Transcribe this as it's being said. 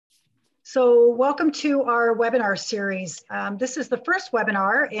So welcome to our webinar series. This is the first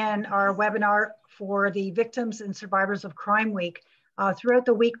webinar in our webinar for the Victims and Survivors of Crime Week. Throughout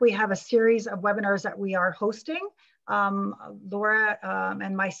the week, we have a series of webinars that we are hosting. Laura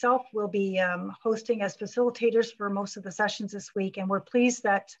and myself will be hosting as facilitators for most of the sessions this week, and we're pleased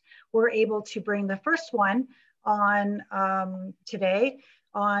that we're able to bring the first one on today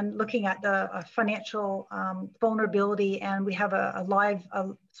on looking at the financial vulnerability, and we have a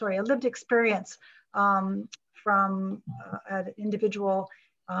lived experience from an individual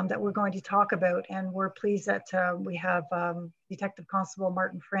that we're going to talk about, and we're pleased that we have Detective Constable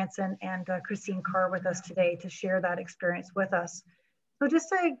Martin Franssen and Christine Carr with us today to share that experience with us. So just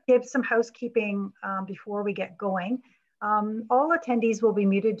to give some housekeeping before we get going, all attendees will be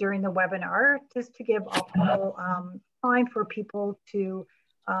muted during the webinar, just to give optimal time for people to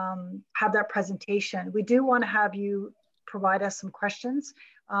have that presentation. We do want to have you provide us some questions.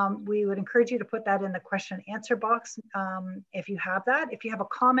 We would encourage you to put that in the question and answer box if you have that. If you have a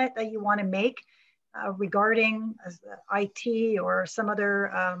comment that you want to make regarding IT or some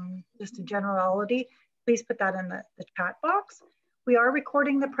other just a generality, please put that in the chat box. We are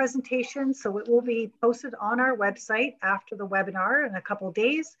recording the presentation, so it will be posted on our website after the webinar in a couple of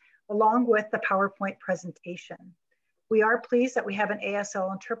days, along with the PowerPoint presentation. We are pleased that we have an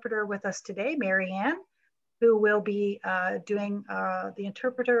ASL interpreter with us today, Mary Ann, who will be doing the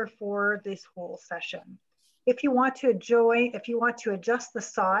interpreter for this whole session. If you want to adjust the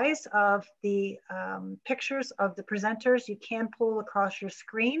size of the pictures of the presenters, you can pull across your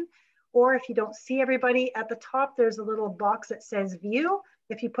screen, or if you don't see everybody at the top, there's a little box that says view.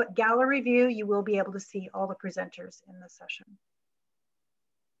 If you put gallery view, you will be able to see all the presenters in the session.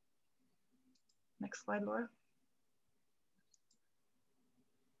 Next slide, Laura.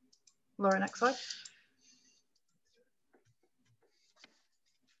 Laura, next slide.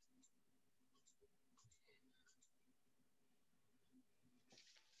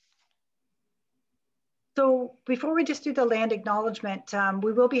 So before we just do the land acknowledgement,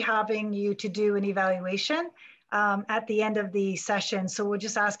 we will be having you to do an evaluation at the end of the session. So we're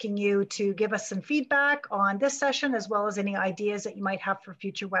just asking you to give us some feedback on this session, as well as any ideas that you might have for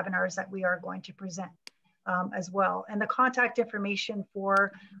future webinars that we are going to present as well. And the contact information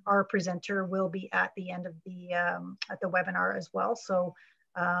for our presenter will be at the end of the webinar as well. So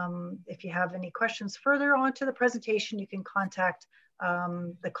if you have any questions further on to the presentation, you can contact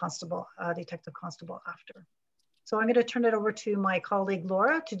the constable, Detective Constable after. So I'm going to turn it over to my colleague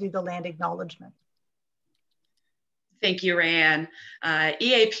Laura to do the land acknowledgement. Thank you, Rayanne.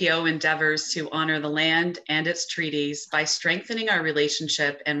 EAPO endeavors to honor the land and its treaties by strengthening our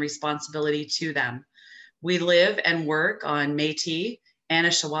relationship and responsibility to them. We live and work on Métis,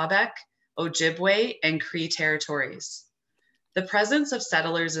 Anishinaabeg, Ojibwe, and Cree territories. The presence of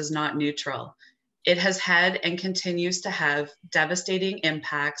settlers is not neutral. It has had and continues to have devastating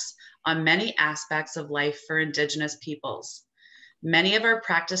impacts on many aspects of life for Indigenous peoples. Many of our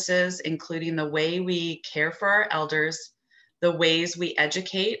practices, including the way we care for our elders, the ways we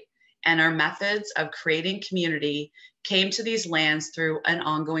educate, and our methods of creating community, came to these lands through an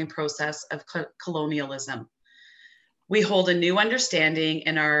ongoing process of colonialism. We hold a new understanding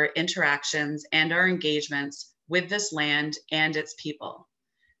in our interactions and our engagements with this land and its people.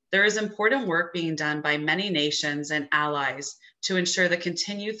 There is important work being done by many nations and allies to ensure the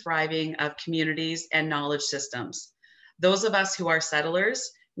continued thriving of communities and knowledge systems. Those of us who are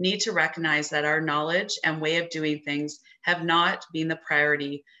settlers need to recognize that our knowledge and way of doing things have not been the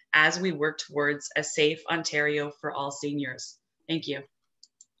priority as we work towards a safe Ontario for all seniors. Thank you.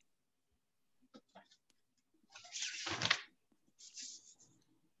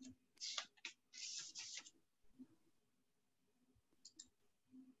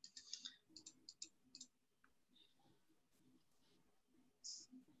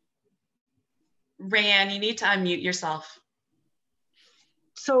 Rayanne, you need to unmute yourself.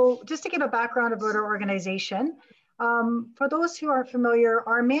 So just to give a background about our organization, for those who aren't familiar,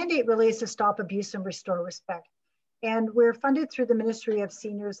 our mandate really is to stop abuse and restore respect. And we're funded through the Ministry of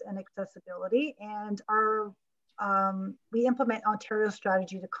Seniors and Accessibility, and we implement Ontario's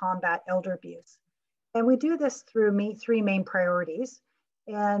strategy to combat elder abuse. And we do this through three main priorities.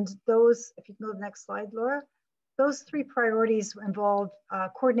 And those, if you can go to the next slide, Laura, those three priorities involve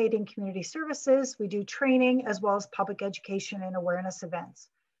coordinating community services. We do training, as well as public education and awareness events.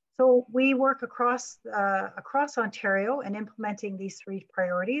 So we work across Ontario and implementing these three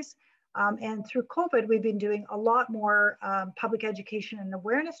priorities. And through COVID, we've been doing a lot more public education and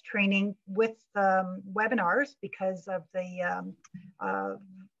awareness training with webinars because of the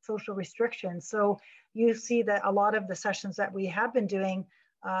social restrictions. So you see that a lot of the sessions that we have been doing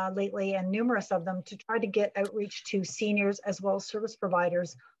lately, and numerous of them, to try to get outreach to seniors as well as service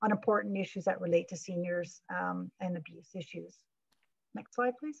providers on important issues that relate to seniors and abuse issues. Next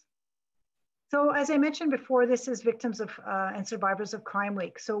slide, please. So as I mentioned before, this is Victims of and Survivors of Crime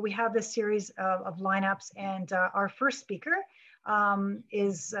Week. So we have this series of lineups, and our first speaker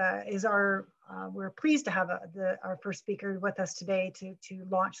we're pleased to have our first speaker with us today to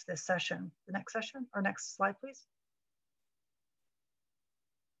launch this session. The next session, or next slide, please.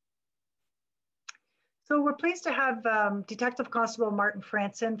 So we're pleased to have Detective Constable Martin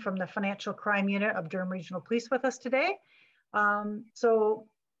Franssen from the Financial Crime Unit of Durham Regional Police with us today. So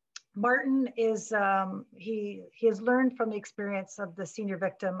Martin is, he has learned from the experience of the senior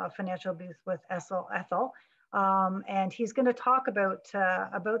victim of financial abuse with Ethel, and he's going to talk about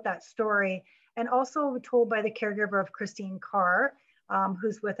that story, and also told by the caregiver of Christine Carr,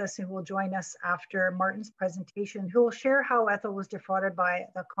 who's with us and will join us after Martin's presentation, who will share how Ethel was defrauded by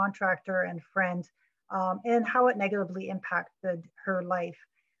the contractor and friend, and how it negatively impacted her life.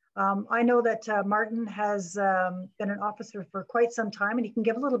 I know that Martin has been an officer for quite some time, and he can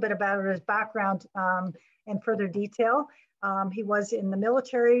give a little bit about his background in further detail. He was in the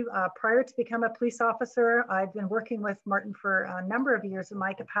military prior to become a police officer. I've been working with Martin for a number of years in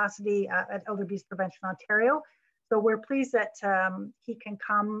my capacity at Elder Abuse Prevention Ontario. So we're pleased that he can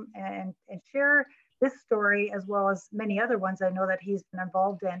come and share this story, as well as many other ones I know that he's been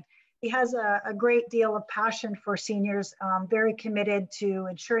involved in. He has a great deal of passion for seniors, very committed to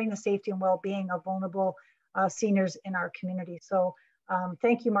ensuring the safety and well-being of vulnerable seniors in our community. So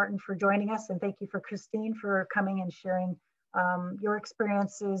thank you, Martin, for joining us, and thank you for Christine for coming and sharing your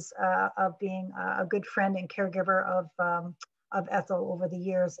experiences of being a good friend and caregiver of Ethel over the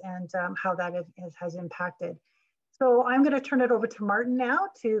years, and how that has impacted. So I'm going to turn it over to Martin now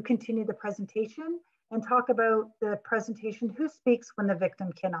to continue the presentation and talk about the presentation, Who Speaks When the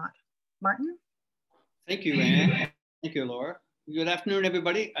Victim Cannot. Martin? Thank you, Anne. Thank you, Laura. Good afternoon,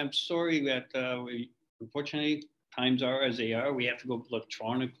 everybody. I'm sorry that unfortunately, times are as they are. We have to go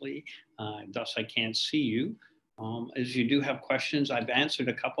electronically, thus I can't see you. As you do have questions, I've answered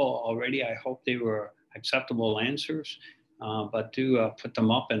a couple already. I hope they were acceptable answers, but do put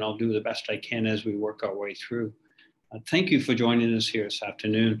them up, and I'll do the best I can as we work our way through. Thank you for joining us here this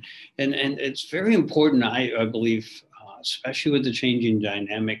afternoon. And it's very important, I believe, especially with the changing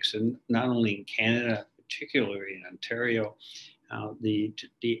dynamics, and not only in Canada, particularly in Ontario, the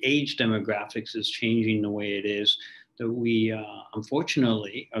age demographics is changing the way it is, that we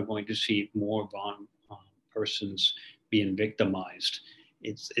unfortunately are going to see more persons being victimized.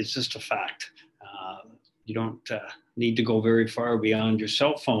 It's just a fact. You don't need to go very far beyond your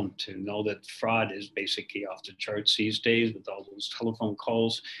cell phone to know that fraud is basically off the charts these days, with all those telephone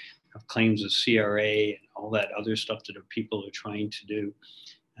calls of claims of CRA and all that other stuff that people are trying to do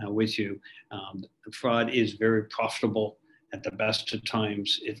with you. The fraud is very profitable at the best of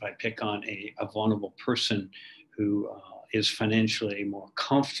times. If I pick on a vulnerable person who is financially more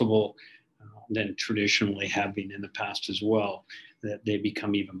comfortable than traditionally have been in the past as well, that they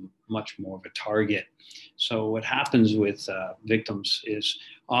become even much more of a target. So what happens with victims is,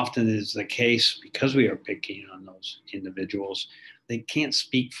 often is the case, because we are picking on those individuals, they can't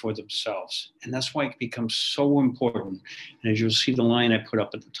speak for themselves. And that's why it becomes so important. And as you'll see the line I put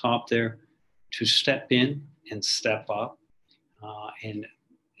up at the top there, to step in and step up. And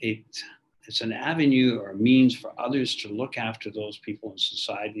it's an avenue or a means for others to look after those people in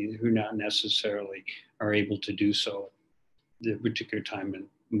society who not necessarily are able to do so at the particular time and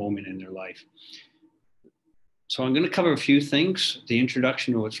moment in their life. So I'm going to cover a few things. The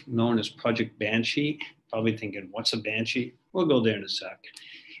introduction to what's known as Project Banshee. Probably thinking, what's a Banshee? We'll go there in a sec.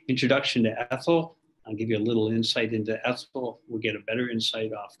 Introduction to Ethel. I'll give you a little insight into Ethel. We'll get a better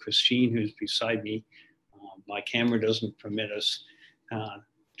insight off Christine, who's beside me. My camera doesn't permit us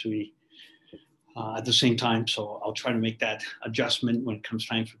to be at the same time, so I'll try to make that adjustment when it comes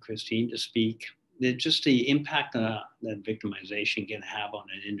time for Christine to speak. Just the impact that victimization can have on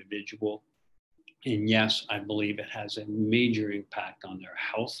an individual. And yes, I believe it has a major impact on their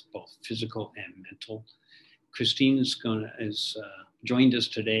health, both physical and mental. Christine is joined us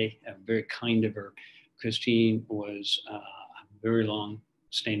today, very kind of her. Christine was a very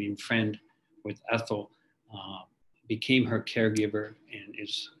long-standing friend with Ethel, became her caregiver, and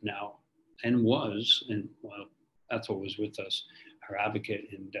is now, and was, and while Ethel was with us, her advocate,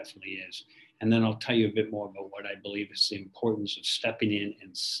 and definitely is. And then I'll tell you a bit more about what I believe is the importance of stepping in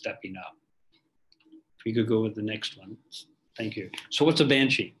and stepping up. If we could go with the next one. Thank you. So what's a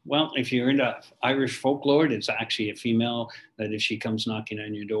banshee? Well, if you're into Irish folklore, it's actually a female that if she comes knocking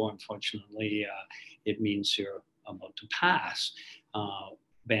on your door, unfortunately, it means you're about to pass.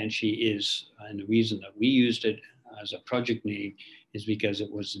 Banshee is, and the reason that we used it as a project name is because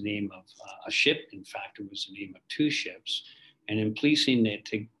it was the name of a ship. In fact, it was the name of 2 ships. And in policing it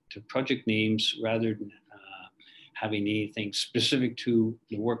to project names rather than having anything specific to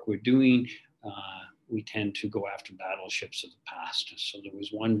the work we're doing, we tend to go after battleships of the past. So there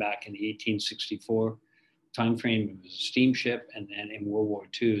was one back in the 1864 timeframe. It was a steamship, and then in World War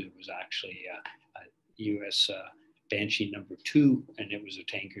II, there was actually a U.S. Banshee number 2, and it was a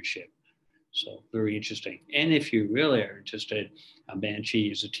tanker ship. So very interesting. And if you really are interested,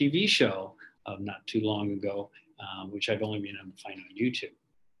 Banshee is a TV show of not too long ago, which I've only been able to find on YouTube.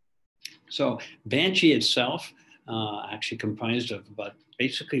 So Banshee itself actually comprised of about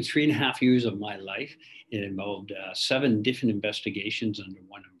basically 3.5 years of my life. It involved 7 different investigations under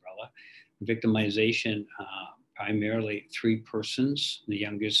one umbrella. Victimization, primarily 3 persons, the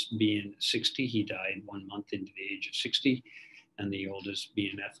youngest being 60. He died 1 month into the age of 60, and the oldest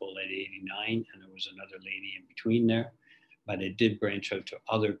being Ethel at 89, and there was another lady in between there. But it did branch out to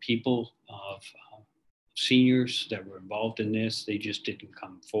other people of seniors that were involved in this. They just didn't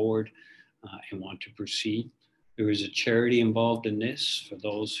come forward and want to proceed. There is a charity involved in this. For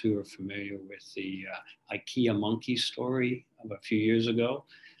those who are familiar with the IKEA monkey story of a few years ago,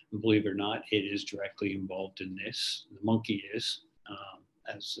 and believe it or not, it is directly involved in this. The monkey is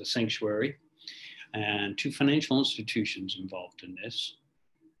as a sanctuary, and 2 financial institutions involved in this.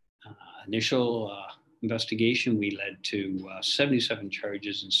 Initial investigation, we led to 77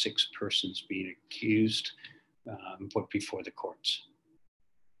 charges and 6 persons being accused and put before the courts.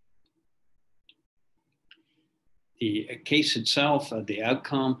 The case itself, the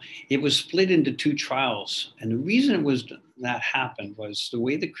outcome, it was split into 2 trials. And the reason it was that happened was the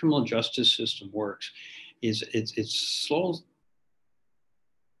way the criminal justice system works is it's slow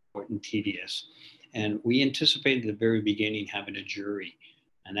and tedious. And we anticipated at the very beginning having a jury.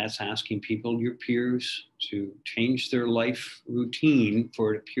 And that's asking people, your peers, to change their life routine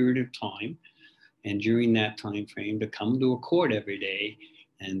for a period of time. And during that time frame, to come to a court every day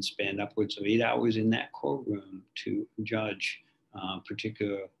and spend upwards of 8 hours in that courtroom to judge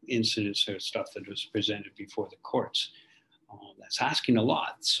particular incidents or stuff that was presented before the courts. That's asking a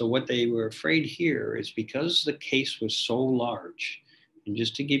lot. So what they were afraid here is because the case was so large, and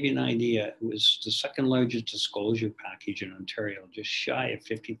just to give you an idea, it was the 2nd largest disclosure package in Ontario, just shy of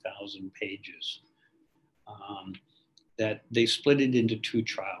 50,000 pages, that they split it into 2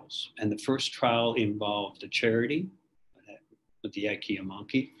 trials. And the first trial involved the charity with the IKEA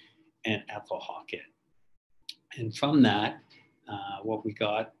monkey and Ethel Hawkett. And from that, what we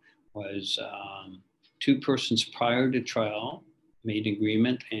got was 2 persons prior to trial made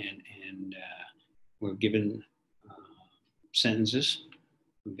agreement and were given sentences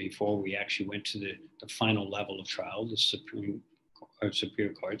before we actually went to the final level of trial, the Superior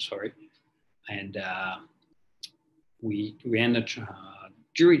Court, sorry. And we ran the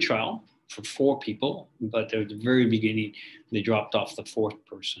jury trial for 4 people, but at the very beginning, they dropped off the 4th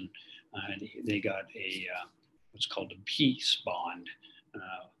person. And they got a what's called a peace bond,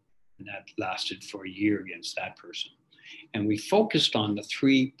 and that lasted for a year against that person. And we focused on the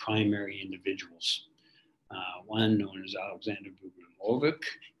 3 primary individuals. One known as Alexander Buganovic,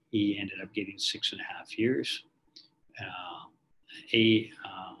 he ended up getting 6.5 years.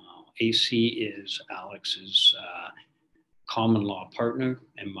 AC is Alex's common law partner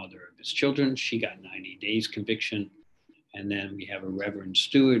and mother of his children. She got 90 days conviction. And then we have a Reverend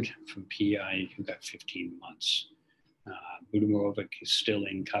Stewart from PI who got 15 months. Budimorovic is still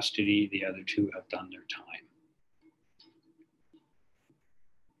in custody. The other 2 have done their time.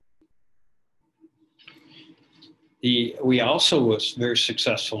 We also was very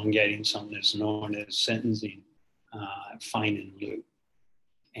successful in getting something that's known as sentencing fine in lieu.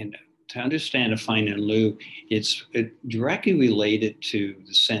 And to understand a fine in lieu, it's directly related to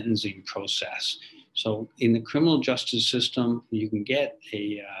the sentencing process. So in the criminal justice system, you can get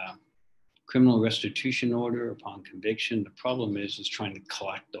a criminal restitution order upon conviction. The problem is trying to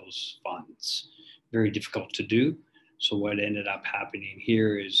collect those funds. Very difficult to do. So what ended up happening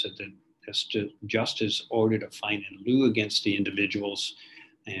here is that the justice ordered a fine in lieu against the individuals.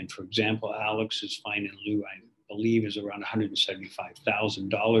 And for example, Alex's fine in lieu, I believe, is around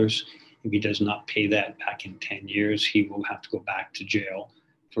 $175,000. If he does not pay that back in 10 years, he will have to go back to jail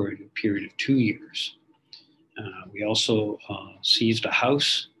for a period of 2 years. We also seized a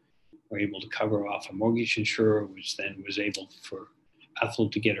house. We're able to cover off a mortgage insurer, which then was able for Ethel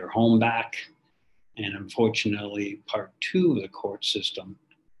to get her home back. And unfortunately, part 2 of the court system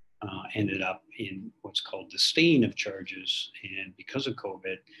ended up in what's called the staying of charges. And because of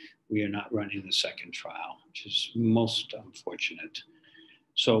COVID, we are not running the 2nd trial, which is most unfortunate.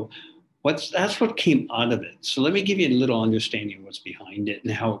 So that's what came out of it. So let me give you a little understanding of what's behind it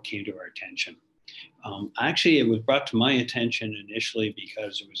and how it came to our attention. Actually, it was brought to my attention initially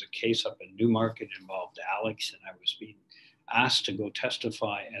because it was a case up in Newmarket involved Alex, and I was being asked to go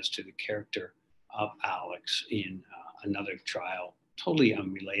testify as to the character of Alex in another trial, totally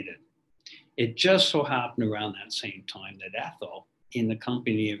unrelated. It just so happened around that same time that Ethel, in the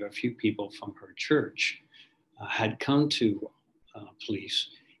company of a few people from her church, had come to police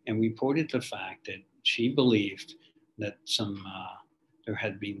and reported the fact that she believed that there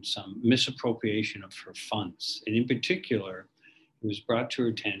had been some misappropriation of her funds. And in particular, it was brought to her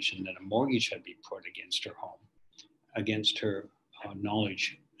attention that a mortgage had been put against her home, against her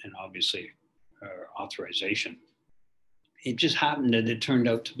knowledge and obviously her authorization. It just happened that it turned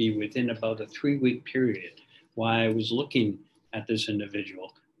out to be within about a 3-week period while I was looking at this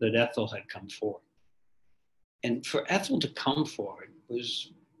individual that Ethel had come forward. And for Ethel to come forward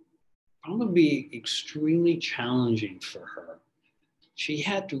was probably extremely challenging for her. She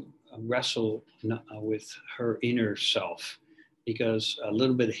had to wrestle with her inner self because a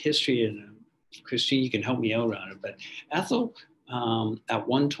little bit of history, and Christine, you can help me out on it, but Ethel at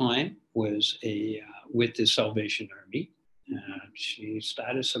one time was with the Salvation Army. She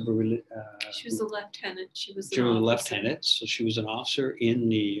status of a she was a lieutenant. She was a lieutenant, so she was an officer in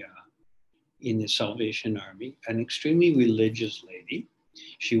the Salvation Army, an extremely religious lady.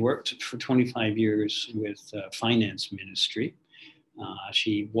 She worked for 25 years with finance ministry.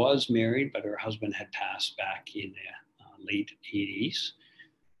 She was married, but her husband had passed back in the late 80s.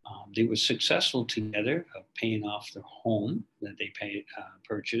 They were successful together of paying off their home that they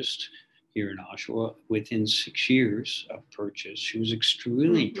purchased here in Oshawa within 6 years of purchase. She was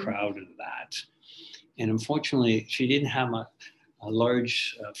extremely proud of that. And unfortunately, she didn't have a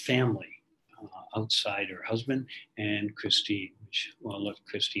large family outside her husband and Christine, which I'll let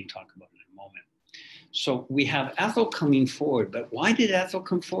Christine talk about in a moment. So we have Ethel coming forward, but why did Ethel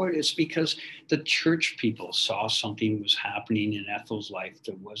come forward? It's because the church people saw something was happening in Ethel's life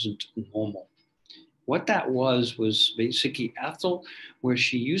that wasn't normal. What that was basically Ethel, where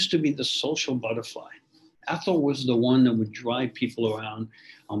she used to be the social butterfly. Ethel was the one that would drive people around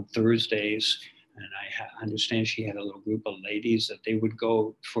on Thursdays. And I understand she had a little group of ladies that they would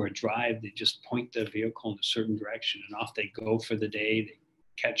go for a drive. They just point the vehicle in a certain direction and off they go for the day. They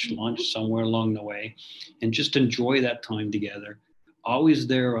catch lunch somewhere along the way and just enjoy that time together. Always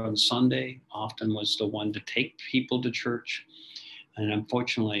there on Sunday, often was the one to take people to church. And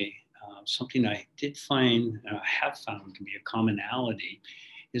unfortunately, something I did find, and I have found to be a commonality,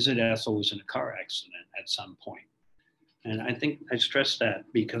 is that Ethel was in a car accident at some point. And I think I stress that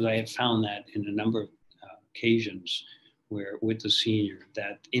because I have found that in a number of occasions where with the senior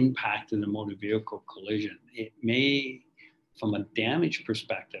that impact in the motor vehicle collision, it may, from a damage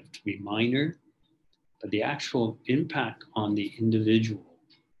perspective, to be minor, but the actual impact on the individual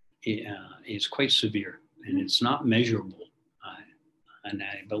is quite severe and it's not measurable. And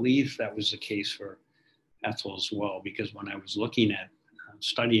I believe that was the case for Ethel as well, because when I was looking at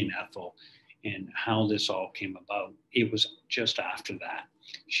studying Ethel and how this all came about, it was just after that.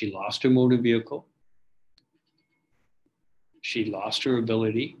 She lost her motor vehicle. She lost her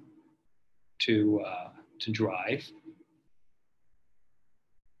ability to drive.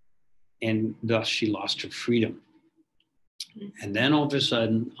 And thus she lost her freedom. And then all of a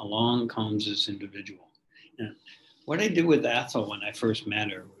sudden, along comes this individual. And what I did with Ethel when I first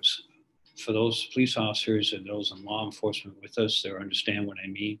met her was, for those police officers and those in law enforcement with us, they'll understand what I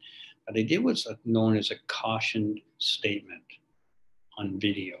mean. What I did was known as a caution statement on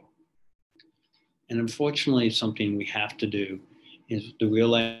video. And unfortunately, something we have to do is to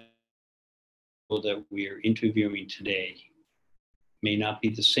realize that we are interviewing today may not be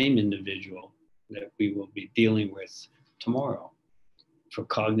the same individual that we will be dealing with tomorrow for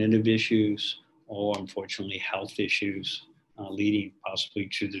cognitive issues or unfortunately health issues leading possibly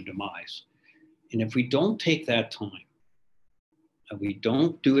to their demise. And if we don't take that time, and we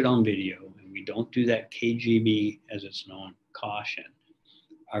don't do it on video, and we don't do that KGB, as it's known, caution,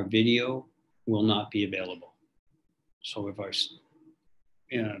 our video will not be available. So if our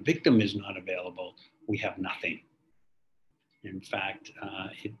victim is not available, we have nothing. In fact,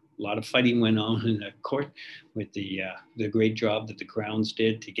 a lot of fighting went on in the court with the great job that the Crowns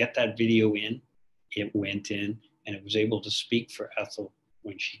did to get that video in. It went in and it was able to speak for Ethel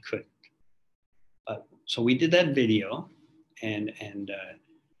when she couldn't. So we did that video and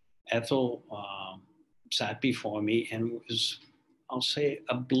Ethel sat before me and was, I'll say,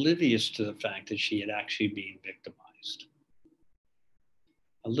 oblivious to the fact that she had actually been victimized.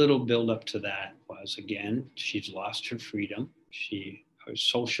 A little build up to that was, again, she's lost her freedom. her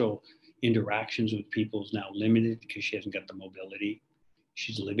social interactions with people is now limited because she hasn't got the mobility.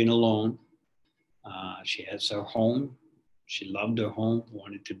 She's living alone. She has her home. She loved her home,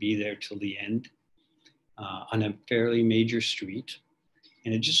 wanted to be there till the end, on a fairly major street.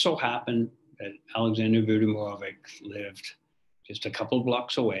 And it just so happened that Alexander Vudimorovic lived just a couple of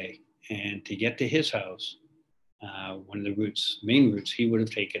blocks away. And to get to his house, one of the main routes he would have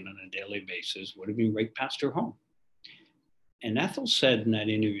taken on a daily basis would have been right past her home. And Ethel said in that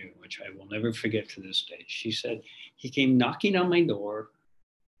interview, which I will never forget to this day, she said, he came knocking on my door,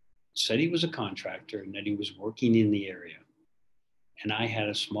 said he was a contractor and that he was working in the area. And I had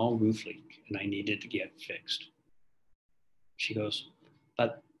a small roof leak and I needed to get fixed. She goes,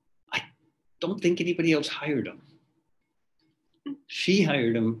 but I don't think anybody else hired him. She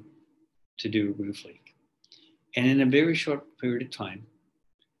hired him to do a roof leak. And in a very short period of time,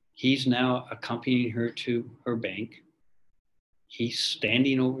 he's now accompanying her to her bank. He's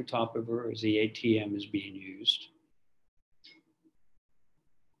standing over top of her as the ATM is being used.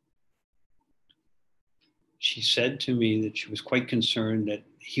 She said to me that she was quite concerned that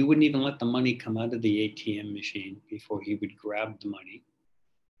he wouldn't even let the money come out of the ATM machine before he would grab the money.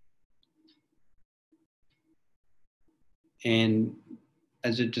 And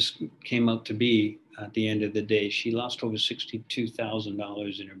as it just came out to be, at the end of the day, she lost over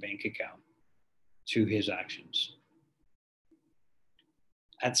 $62,000 in her bank account through his actions.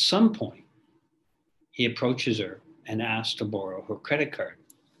 At some point, he approaches her and asks to borrow her credit card.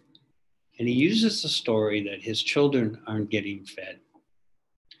 And he uses the story that his children aren't getting fed.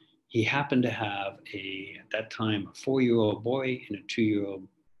 He happened to have at that time, a 4-year-old boy and a 2-year-old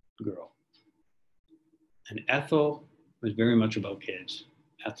girl. And Ethel was very much about kids.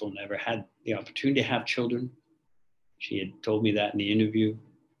 Ethel never had the opportunity to have children. She had told me that in the interview.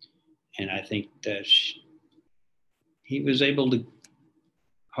 And I think that he was able to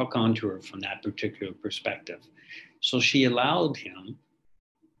hook onto her from that particular perspective. So she allowed him,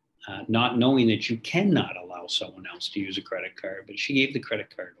 not knowing that you cannot allow someone else to use a credit card, but she gave the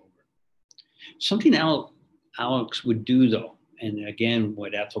credit card over. Something Alex would do though, and again,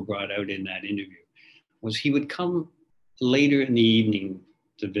 what Ethel brought out in that interview, was he would come later in the evening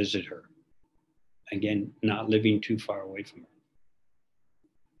to visit her. Again, not living too far away from her.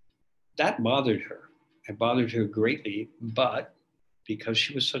 That bothered her. It bothered her greatly, but because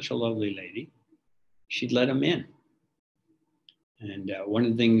she was such a lovely lady, she'd let him in. And one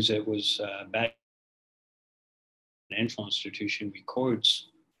of the things that was back, the financial institution records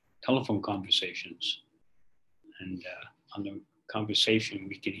telephone conversations. And on the conversation,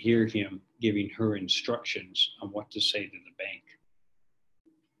 we could hear him giving her instructions on what to say to the bank.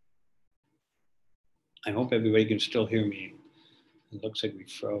 I hope everybody can still hear me. It looks like we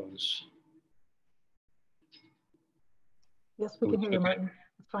froze. Yes, we can hear you, Martin.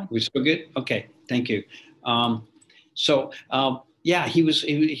 It's fine. We still good? Okay, thank you. Yeah, he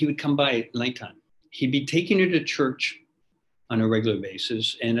would come by at nighttime. He'd be taking her to church on a regular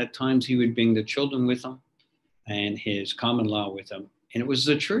basis, and at times he would bring the children with him and his common-law with him. And it was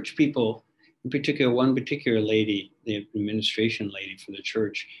the church people, in particular, one particular lady, the administration lady for the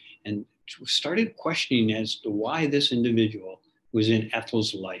church, and started questioning as to why this individual was in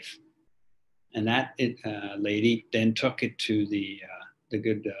Ethel's life. And that lady then took it to the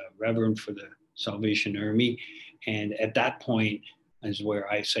good reverend for the Salvation Army. And at that point is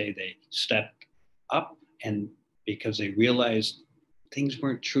where I say they stepped up, and because they realized things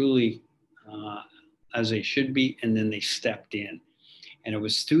weren't truly as they should be, and then they stepped in. And it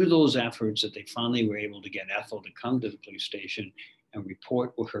was through those efforts that they finally were able to get Ethel to come to the police station and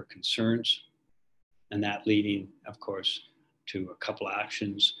report with her concerns. And that leading, of course, to a couple of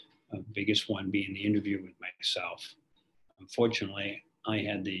actions, the biggest one being the interview with myself. Unfortunately, I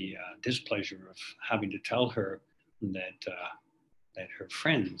had the displeasure of having to tell her that her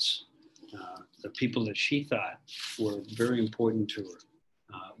friends, the people that she thought were very important to her,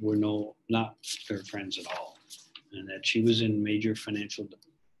 were not her friends at all, and that she was in major financial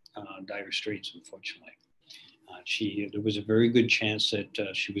dire straits, unfortunately. There was a very good chance that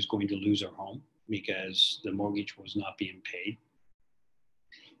she was going to lose her home because the mortgage was not being paid.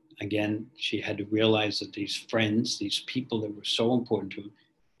 Again, she had to realize that these friends, these people that were so important to her,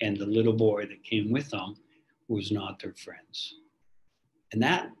 and the little boy that came with them was not their friends. And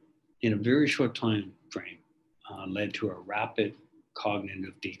that, in a very short time frame, led to a rapid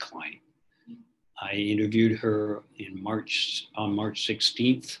cognitive decline. I interviewed her on March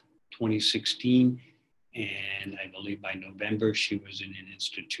 16th, 2016, and I believe by November she was in an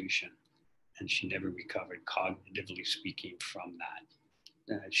institution, and she never recovered, cognitively speaking, from that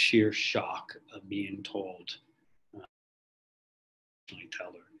sheer shock of being told personally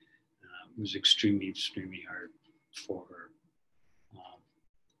tell her. It was extremely, extremely hard for her.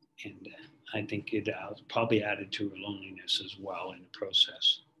 And I think it probably added to her loneliness as well in the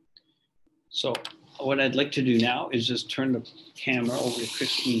process. So what I'd like to do now is just turn the camera over to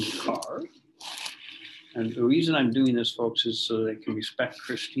Christine Carr. And the reason I'm doing this, folks, is so they can respect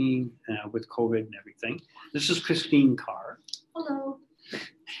Christine with COVID and everything. This is Christine Carr. Hello.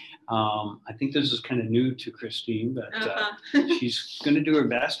 I think this is kind of new to Christine, but she's going to do her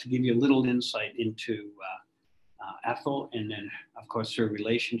best to give you a little insight into Ethel, and then, of course, her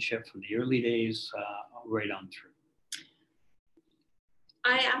relationship from the early days right on through.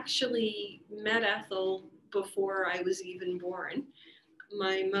 I actually met Ethel before I was even born.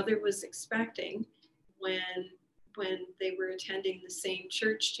 My mother was expecting when they were attending the same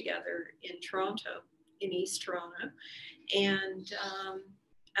church together in Toronto, in East Toronto. And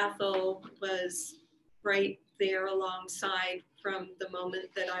Ethel was right there alongside from the moment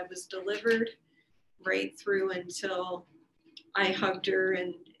that I was delivered right through until I hugged her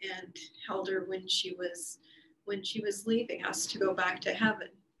and held her when she was leaving us to go back to heaven.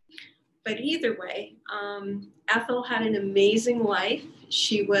 But either way, Ethel had an amazing life.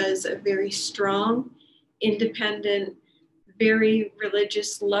 She was a very strong, independent, very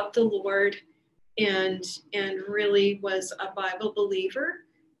religious, loved the Lord, and really was a Bible believer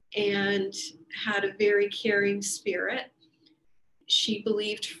and had a very caring spirit. She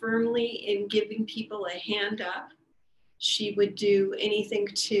believed firmly in giving people a hand up. She would do anything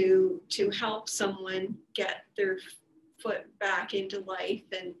to help someone get their foot back into life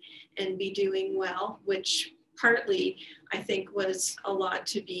and be doing well, which partly I think was a lot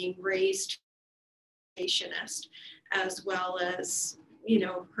to being raised as well as, you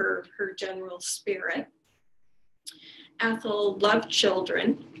know, her general spirit. Ethel loved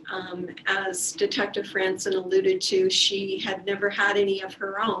children. As Detective Franssen alluded to, she had never had any of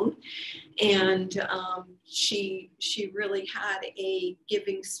her own. And she really had a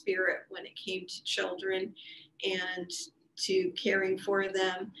giving spirit when it came to children and to caring for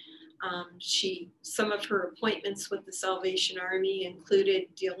them. Some of her appointments with the Salvation Army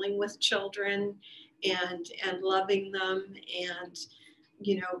included dealing with children and loving them, and,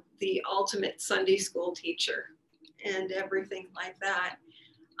 you know, the ultimate Sunday school teacher and everything like that.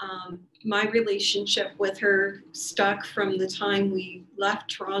 My relationship with her stuck from the time we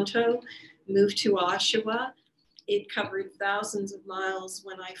left Toronto, moved to Oshawa. It covered thousands of miles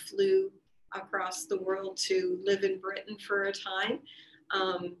when I flew across the world to live in Britain for a time.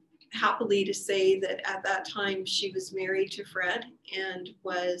 Happily to say that at that time she was married to Fred and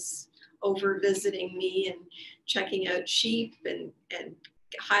was over visiting me and checking out sheep and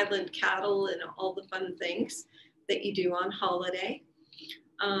Highland cattle and all the fun things that you do on holiday.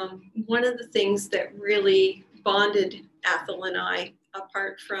 One of the things that really bonded Ethel and I,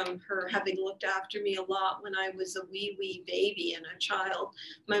 apart from her having looked after me a lot when I was a wee baby and a child,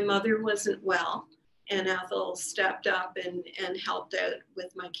 my mother wasn't well, and Ethel stepped up and helped out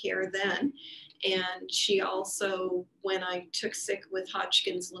with my care then. And she also, when I took sick with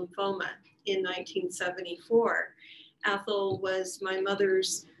Hodgkin's lymphoma in 1974, Ethel was my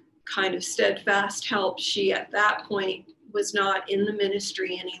mother's kind of steadfast help. She, at that point, was not in the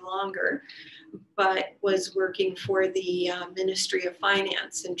ministry any longer, but was working for the Ministry of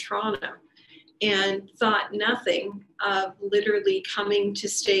Finance in Toronto, and thought nothing of literally coming to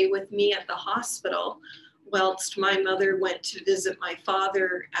stay with me at the hospital whilst my mother went to visit my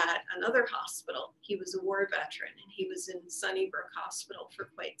father at another hospital. He was a war veteran and he was in Sunnybrook Hospital for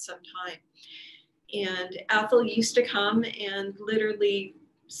quite some time. And Ethel used to come and literally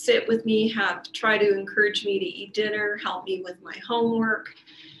sit with me, try to encourage me to eat dinner, help me with my homework,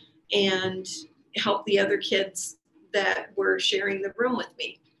 and help the other kids that were sharing the room with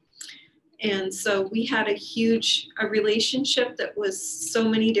me. And so we had a relationship that was so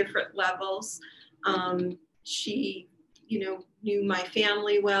many different levels. She, you know, knew my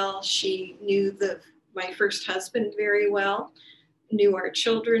family well. She knew my first husband very well, knew our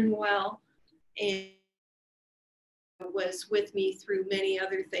children well, and was with me through many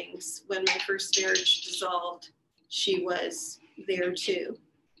other things. When my first marriage dissolved, she was there too.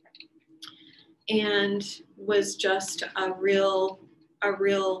 And was just a real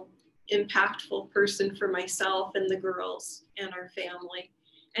impactful person for myself and the girls and our family.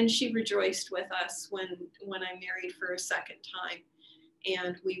 And she rejoiced with us when I married for a second time.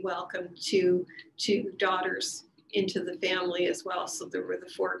 And we welcomed two daughters into the family as well. So there were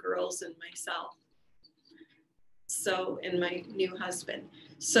the 4 girls and myself. So, and my new husband.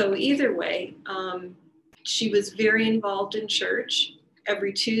 So either way, she was very involved in church.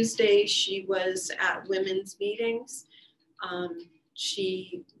 Every Tuesday she was at women's meetings.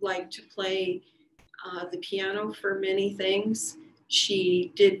 She liked to play the piano for many things.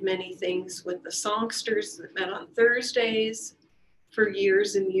 She did many things with the songsters that met on Thursdays for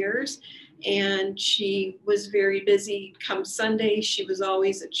years and years. And she was very busy come Sunday. She was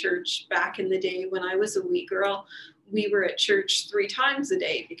always at church. Back in the day when I was a wee girl, we were at church 3 times a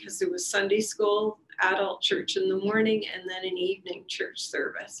day because there was Sunday school, adult church in the morning, and then an evening church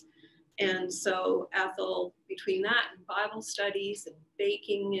service. And so Ethel, between that and Bible studies and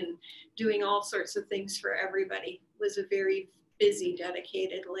baking and doing all sorts of things for everybody, was a very busy,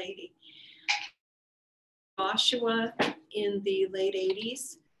 dedicated lady. Joshua, in the late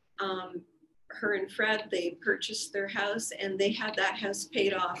 80s, her and Fred, they purchased their house, and they had that house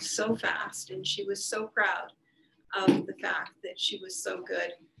paid off so fast. And she was so proud of the fact that she was so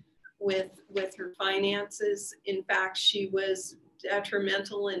good with her finances. In fact, she was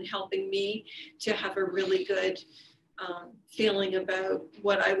detrimental in helping me to have a really good feeling about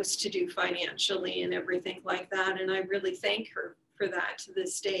what I was to do financially and everything like that. And I really thank her for that to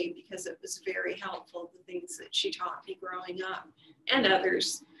this day, because it was very helpful, the things that she taught me growing up, and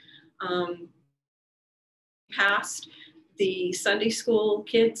others. Past the Sunday school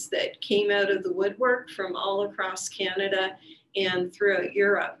kids that came out of the woodwork from all across Canada and throughout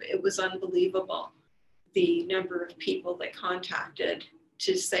Europe, it was unbelievable, the number of people that contacted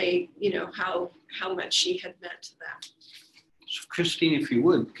to say, you know, how much she had meant to them. So Christine, if you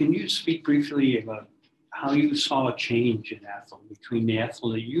would, can you speak briefly about how you saw a change in Ethel between the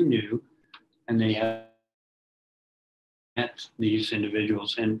Ethel that you knew and the met these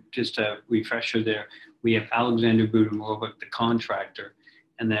individuals? And just a refresher there, we have Alexander Budimorovic, the contractor,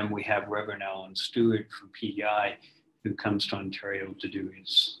 and then we have Reverend Alan Stewart from PEI, who comes to Ontario to do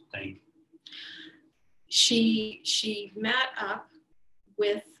his thing. She met up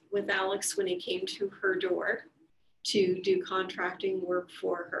with Alex when he came to her door to do contracting work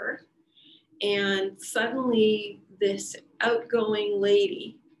for her. And suddenly this outgoing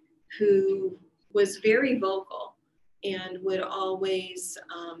lady who was very vocal and would always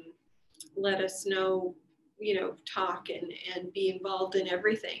let us know, you know, talk and be involved in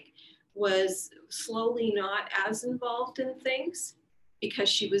everything, was slowly not as involved in things, because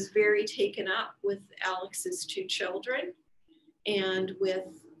she was very taken up with Alex's 2 children and with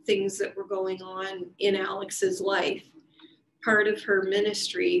things that were going on in Alex's life. Part of her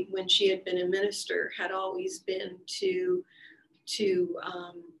ministry when she had been a minister had always been to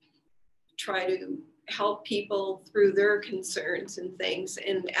try to help people through their concerns and things.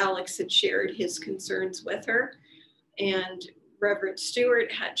 And Alex had shared his concerns with her, and Reverend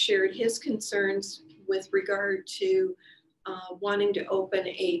Stewart had shared his concerns with regard to wanting to open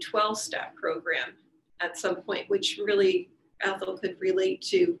a 12-step program at some point, which really Ethel could relate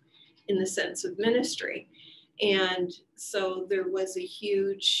to in the sense of ministry. And so there was a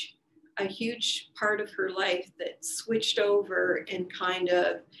huge part of her life that switched over and kind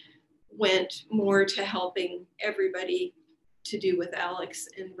of went more to helping everybody to do with Alex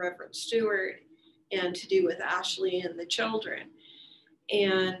and Reverend Stewart and to do with Ashley and the children.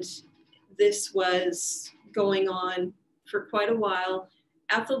 And this was going on for quite a while.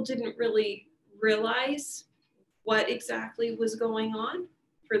 Ethel didn't really realize what exactly was going on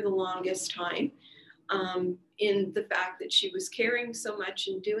for the longest time, in the fact that she was caring so much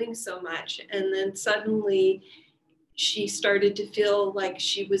and doing so much. And then suddenly she started to feel like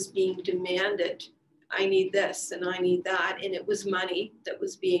she was being demanded. I need this and I need that. And it was money that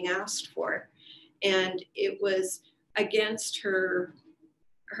was being asked for. And it was against her,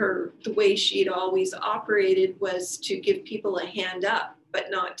 the way she'd always operated was to give people a hand up,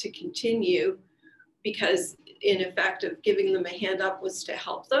 but not to continue, because in effect of giving them a hand up was to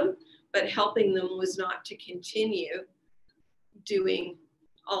help them, but helping them was not to continue doing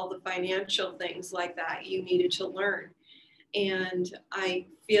all the financial things like that you needed to learn. And I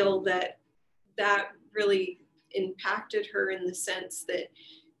feel that that really impacted her in the sense that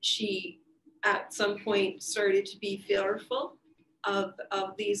she at some point started to be fearful of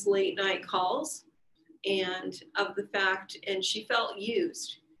these late night calls and of the fact, and she felt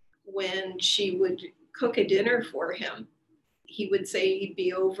used when she would cook a dinner for him. He would say he'd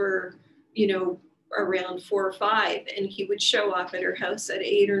be over, you know, around 4 or 5, and he would show up at her house at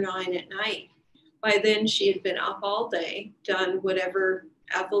 8 or 9 at night. By then she had been up all day, done whatever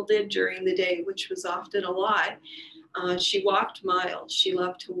Ethel did during the day, which was often a lot. She walked miles, she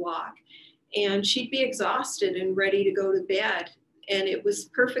loved to walk, and she'd be exhausted and ready to go to bed. And it was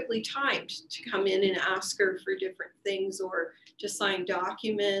perfectly timed to come in and ask her for different things, or to sign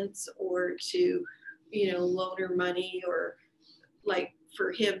documents, or to, you know, loan her money, or like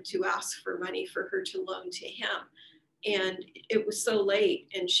for him to ask for money for her to loan to him. And it was so late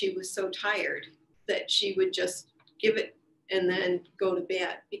and she was so tired that she would just give it and then go to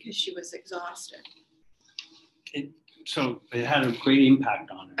bed because she was exhausted. So it had a great impact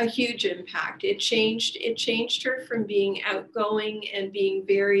on her. A huge impact. It changed her from being outgoing and being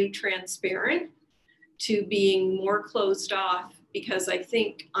very transparent to being more closed off, because I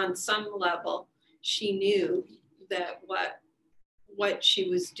think on some level she knew that what she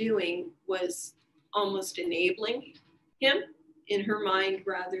was doing was almost enabling him in her mind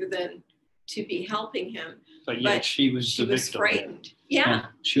rather than to be helping him. But yet she was the victim. Frightened. Yeah.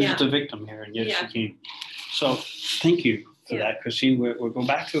 She was the victim here, and yet she came. So thank you for that, Christine. We'll go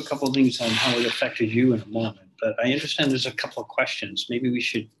back to a couple of things on how it affected you in a moment. But I understand there's a couple of questions. Maybe we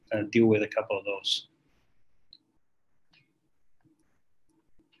should deal with a couple of those.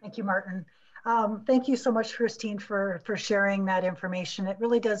 Thank you, Martin. Thank you so much, Christine, for sharing that information. It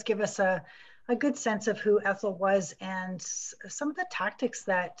really does give us a good sense of who Ethel was and some of the tactics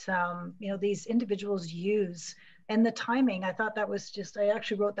that these individuals use, and the timing. I thought that was just, I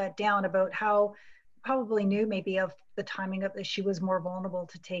actually wrote that down about how probably knew maybe of the timing of that she was more vulnerable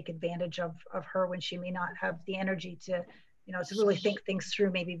to take advantage of her when she may not have the energy to really think things through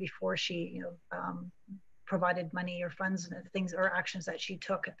maybe before she provided money or funds and things or actions that she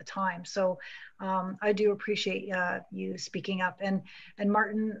took at the time. So I do appreciate you speaking up. And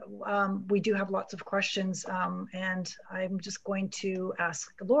Martin, we do have lots of questions, and I'm just going to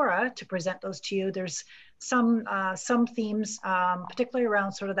ask Laura to present those to you. There's some themes, particularly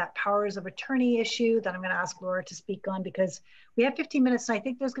around sort of that powers of attorney issue, that I'm going to ask Laura to speak on, because we have 15 minutes, and I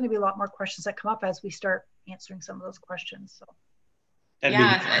think there's going to be a lot more questions that come up as we start answering some of those questions. So.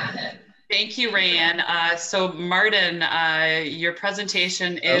 Yeah. Thank you, Rayanne. So Martin, your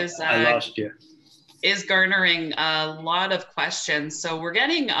presentation is I lost you. Is garnering a lot of questions. So we're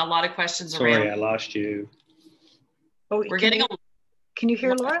getting a lot of questions around. Sorry, I lost you. Oh, can you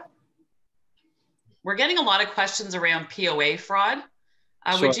hear Laura? We're getting a lot of questions around POA fraud.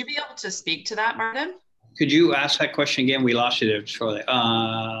 Would you be able to speak to that, Martin? Could you ask that question again? We lost you there shortly.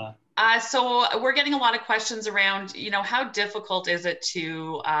 So we're getting a lot of questions around, how difficult is it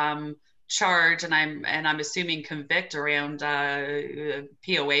to charge, and I'm assuming convict around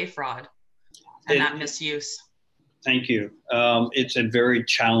POA fraud and that misuse. Thank you. It's a very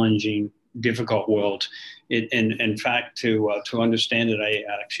challenging, difficult world. In fact, to understand it, I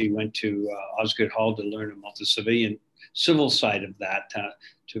actually went to Osgoode Hall to learn about the civil side of that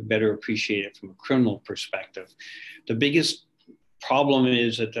to better appreciate it from a criminal perspective. The biggest problem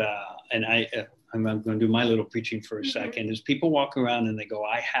is that, I'm going to do my little preaching for a second, is people walk around and they go,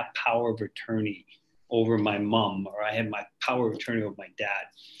 I have power of attorney over my mom, or I have my power of attorney over my dad.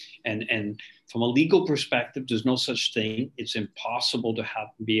 And from a legal perspective, there's no such thing. It's impossible to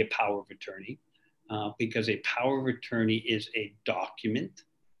be a power of attorney because a power of attorney is a document.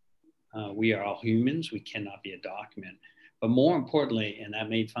 We are all humans. We cannot be a document. But more importantly, and I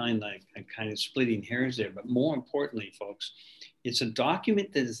may find like I'm kind of splitting hairs there, but more importantly, folks, it's a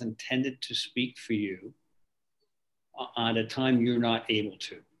document that is intended to speak for you at a time you're not able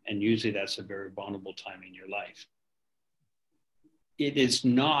to. And usually that's a very vulnerable time in your life. It is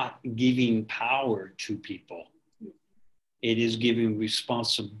not giving power to people. It is giving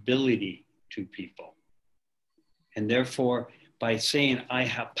responsibility to people. And therefore, by saying I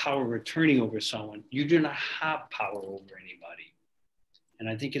have power of attorney over someone, you do not have power over anybody. And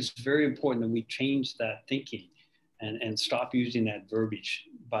I think it's very important that we change that thinking and stop using that verbiage.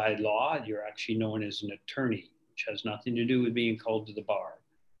 By law, you're actually known as an attorney, which has nothing to do with being called to the bar.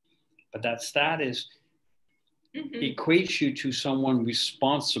 But that status equates you to someone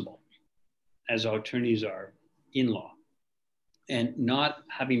responsible, as our attorneys are in law, and not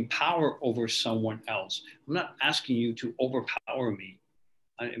having power over someone else. I'm not asking you to overpower me.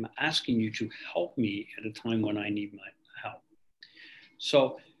 I'm asking you to help me at a time when I need my help.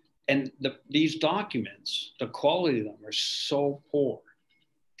 So, and these documents, the quality of them are so poor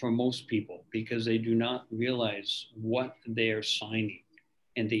for most people because they do not realize what they are signing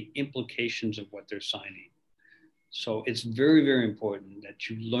and the implications of what they're signing. So it's very, very important that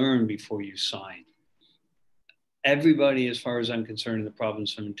you learn before you sign. Everybody, as far as I'm concerned, in the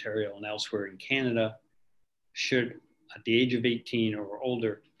province of Ontario and elsewhere in Canada, should, at the age of 18 or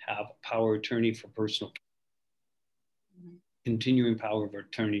older, have a power of attorney for personal, continuing power of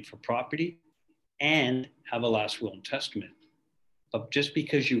attorney for property, and have a last will and testament. But just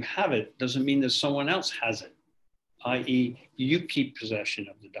because you have it doesn't mean that someone else has it, i.e. you keep possession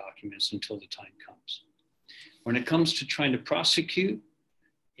of the documents until the time comes. When it comes to trying to prosecute,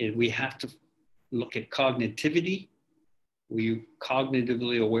 we have to look at cognitivity. Were you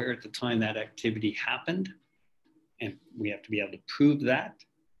cognitively aware at the time that activity happened? And we have to be able to prove that.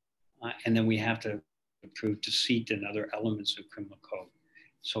 And then we have to prove deceit and other elements of criminal code.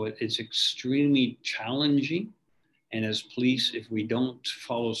 So it's extremely challenging. And as police, if we don't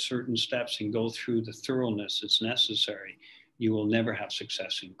follow certain steps and go through the thoroughness that's necessary, you will never have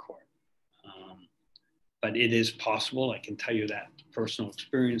success in court. But it is possible. I can tell you that personal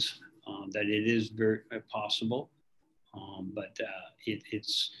experience, that it is very possible. But it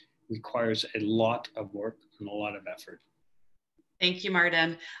requires a lot of work and a lot of effort. Thank you,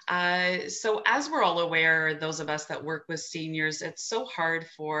 Martin. So as we're all aware, those of us that work with seniors, it's so hard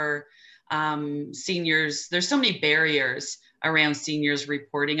for seniors. There's so many barriers around seniors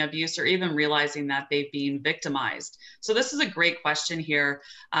reporting abuse or even realizing that they've been victimized. So this is a great question here.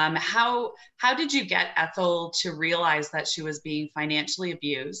 How did you get Ethel to realize that she was being financially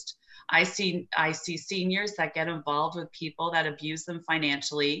abused? I see seniors that get involved with people that abuse them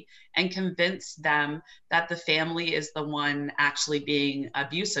financially and convince them that the family is the one actually being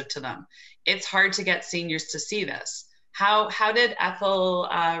abusive to them. It's hard to get seniors to see this. How did Ethel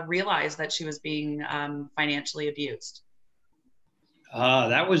realize that she was being financially abused?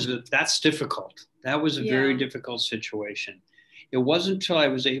 That's difficult. That was a very difficult situation. It wasn't until I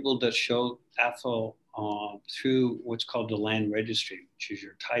was able to show Ethel through what's called the land registry, which is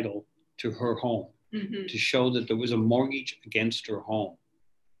your title to her home, to show that there was a mortgage against her home.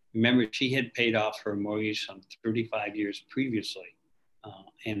 Remember, she had paid off her mortgage some 35 years previously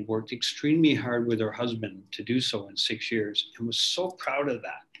and worked extremely hard with her husband to do so in 6 years and was so proud of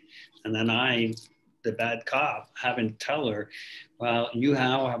that. And then I, the bad cop, having to tell her, well, you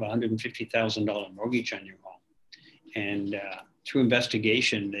now have a $150,000 mortgage on your home. And through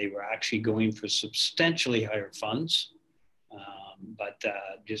investigation, they were actually going for substantially higher funds. But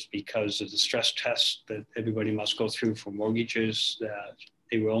just because of the stress test that everybody must go through for mortgages,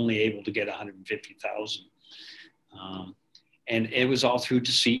 they were only able to get 150,000. And it was all through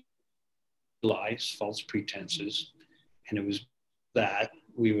deceit, lies, false pretenses. And it was that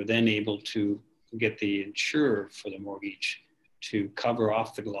we were then able to get the insurer for the mortgage to cover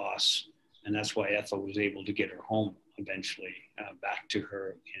off the loss. And that's why Ethel was able to get her home eventually back to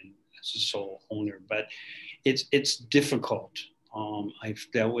her as a sole owner. But it's difficult. I've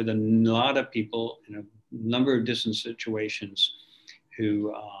dealt with a lot of people in a number of different situations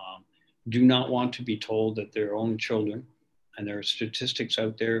who do not want to be told that their own children, and there are statistics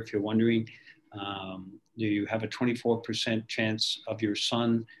out there, if you're wondering, you have a 24% chance of your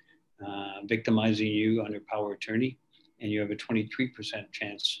son victimizing you under power of attorney, and you have a 23%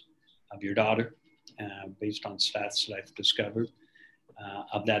 chance of your daughter, based on stats that I've discovered,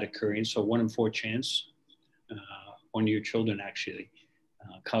 of that occurring. So 1 in 4 chance. One of your children actually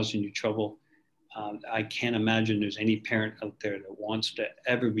causing you trouble. I can't imagine there's any parent out there that wants to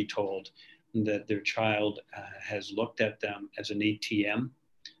ever be told that their child has looked at them as an ATM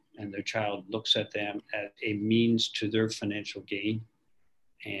and their child looks at them as a means to their financial gain.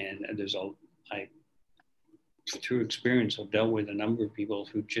 And through experience, I've dealt with a number of people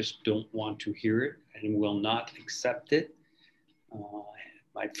who just don't want to hear it and will not accept it.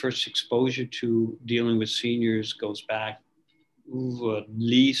 My first exposure to dealing with seniors goes back at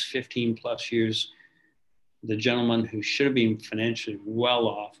least 15 plus years. The gentleman who should have been financially well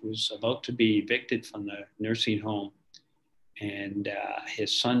off was about to be evicted from the nursing home, and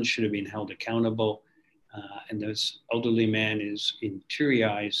his son should have been held accountable. And this elderly man is in teary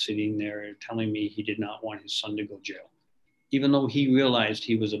eyes sitting there telling me he did not want his son to go to jail, even though he realized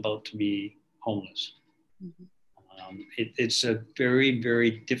he was about to be homeless. Mm-hmm. It's a very,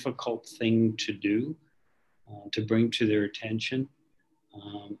 very difficult thing to do, to bring to their attention.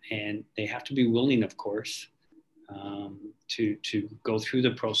 And they have to be willing, of course, to go through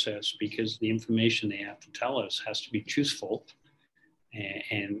the process, because the information they have to tell us has to be truthful,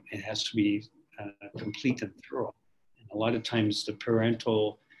 and it has to be complete and thorough. And a lot of times the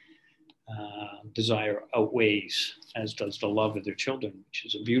parental desire outweighs, as does the love of their children, which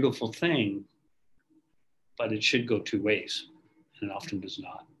is a beautiful thing, but it should go 2 ways, and it often does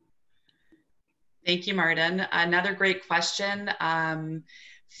not. Thank you, Martin. Another great question.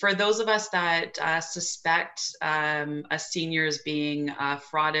 For those of us that suspect a senior is being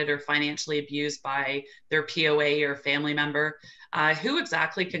frauded or financially abused by their POA or family member, who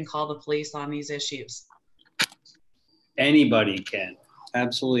exactly can call the police on these issues? Anybody can,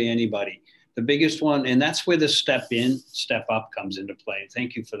 absolutely anybody. The biggest one, and that's where the step in, step up comes into play.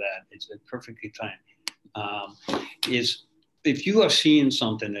 Thank you for that. It's perfectly timed. Is if you are seeing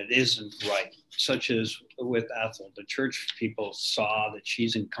something that isn't right, such as with Ethel, the church people saw that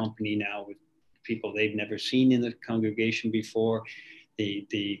she's in company now with people they've never seen in the congregation before.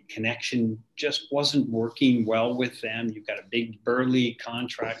 the connection just wasn't working well with them. You've got a big burly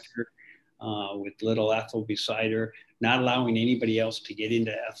contractor with little Ethel beside her, not allowing anybody else to get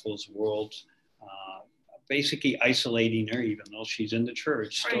into Ethel's world, basically isolating her, even though she's in the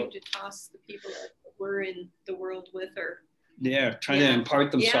church. Trying to toss the people that were in the world with her. Yeah, trying to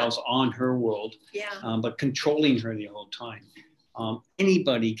impart themselves on her world, but controlling her the whole time.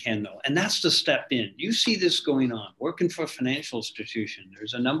 Anybody can though, and that's the step in. You see this going on, working for a financial institution.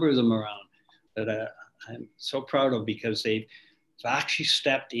 There's a number of them around that I'm so proud of, because they've actually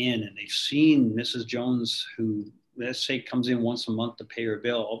stepped in and they've seen Mrs. Jones, who, let's say, comes in once a month to pay her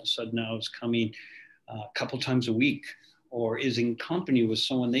bill, all of a sudden now is coming a couple times a week, or is in company with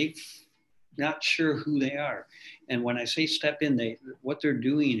someone they've not sure who they are. And when I say step in, what they're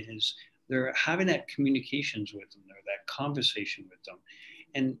doing is they're having that communications with them, or that conversation with them.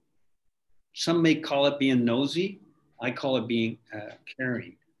 And some may call it being nosy. I call it being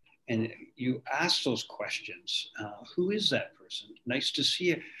caring. And you ask those questions. Who is that person? Nice to see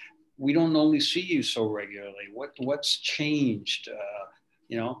you. We don't normally see you so regularly. What's changed?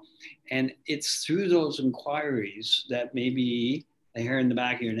 You know, and it's through those inquiries that maybe the hair in the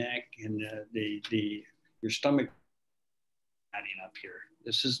back of your neck and your stomach adding up here.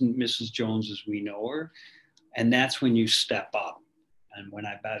 This isn't Mrs. Jones as we know her. And that's when you step up. And when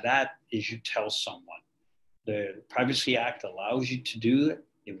by that is you tell someone. The Privacy Act allows you to do it.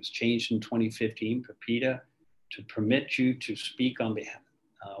 It was changed in 2015, PIPEDA, to permit you to speak on behalf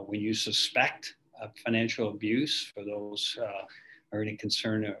when you suspect of financial abuse for those are any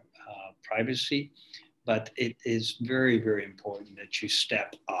concern of privacy. But it is very, very important that you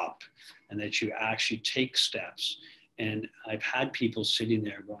step up and that you actually take steps. And I've had people sitting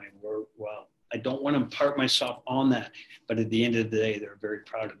there going, well, I don't want to impart myself on that. But at the end of the day, they're very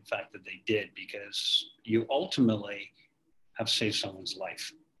proud of the fact that they did, because you ultimately have saved someone's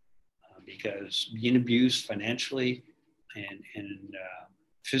life. Because being abused financially and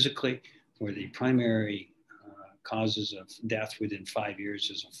physically were the primary causes of death within 5 years,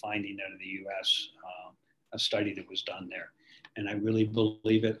 is a finding out of the US, a study that was done there. And I really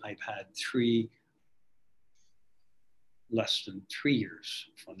believe it. I've had less than 3 years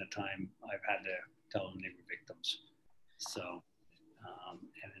from the time I've had to tell them they were victims. So,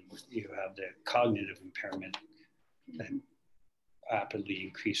 and then you have the cognitive impairment that rapidly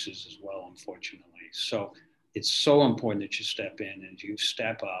increases as well, unfortunately. So it's so important that you step in and you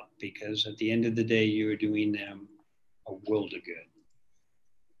step up, because at the end of the day, you are doing them a world of good.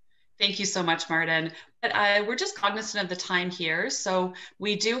 Thank you so much, Martin. But we're just cognizant of the time here. So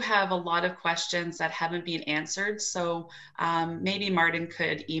we do have a lot of questions that haven't been answered. So maybe Martin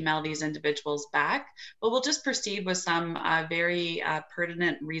could email these individuals back, but we'll just proceed with some very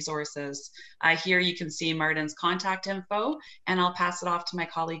pertinent resources. Here you can see Martin's contact info, and I'll pass it off to my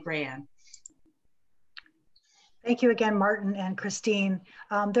colleague, Rayanne. Thank you again, Martin and Christine.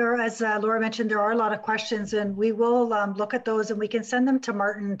 As Laura mentioned, there are a lot of questions, and we will look at those, and we can send them to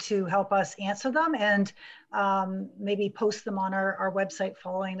Martin to help us answer them, and maybe post them on our website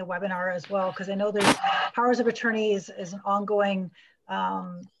following the webinar as well, because I know there's powers of attorney is an ongoing,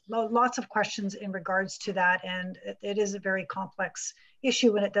 lots of questions in regards to that, and it is a very complex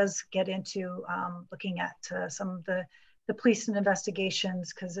issue when it does get into looking at some of the police and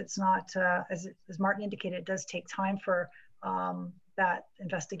investigations, because it's not, as Martin indicated, it does take time for that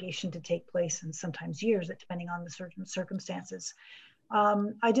investigation to take place, and sometimes years, depending on the certain circumstances.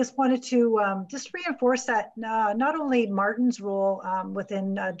 I just wanted to just reinforce that not only Martin's role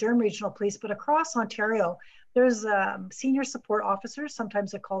within Durham Regional Police, but across Ontario, there's senior support officers.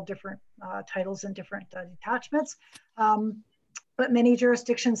 Sometimes they're called different titles in different detachments. But many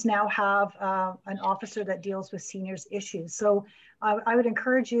jurisdictions now have an officer that deals with seniors issues. So I would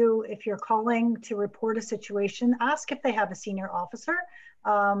encourage you, if you're calling to report a situation, ask if they have a senior officer,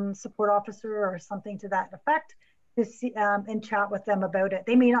 support officer, or something to that effect, to see, and chat with them about it.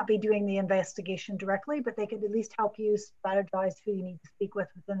 They may not be doing the investigation directly, but they could at least help you strategize who you need to speak with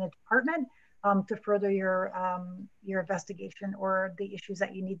within the department to further your investigation or the issues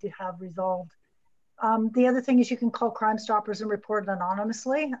that you need to have resolved. The other thing is you can call Crime Stoppers and report it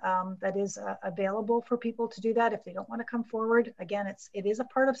anonymously. That is available for people to do that if they don't want to come forward. Again, it is a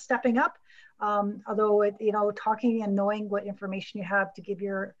part of stepping up. Although talking and knowing what information you have to give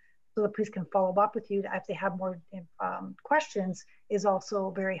so the police can follow up with you if they have more questions is also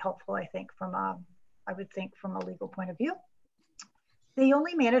very helpful, I think, I would think from a legal point of view. The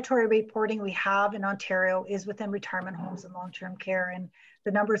only mandatory reporting we have in Ontario is within retirement homes and long-term care, and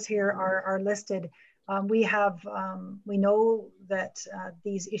the numbers here are listed. We know that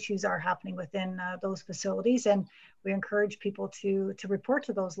these issues are happening within those facilities, and we encourage people to report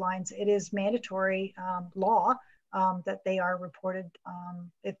to those lines. It is mandatory law that they are reported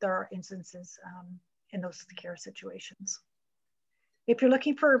if there are instances in those care situations. If you're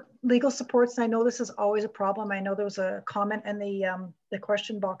looking for legal supports, and I know this is always a problem. I know there was a comment in the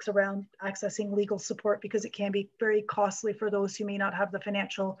question box around accessing legal support because it can be very costly for those who may not have the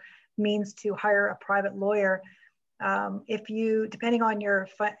financial means to hire a private lawyer. If you, depending on your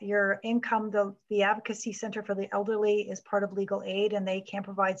income, the Advocacy Center for the Elderly is part of Legal Aid, and they can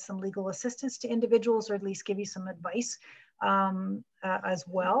provide some legal assistance to individuals, or at least give you some advice as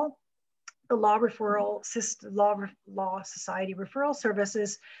well. The Law Society Referral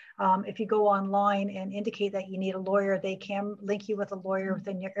Services, if you go online and indicate that you need a lawyer, they can link you with a lawyer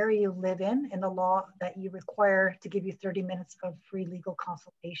within your area you live in, and the law that you require to give you 30 minutes of free legal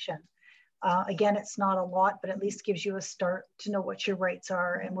consultation. Again, it's not a lot, but at least gives you a start to know what your rights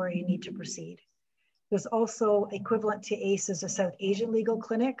are and where you need to proceed. There's also equivalent to ACE is a South Asian Legal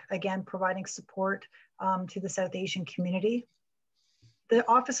Clinic, again, providing support to the South Asian community. The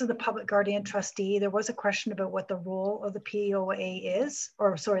Office of the Public Guardian Trustee, there was a question about what the role of the POA is,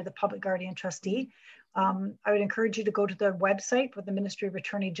 or sorry, the Public Guardian Trustee. I would encourage you to go to the website for the Ministry of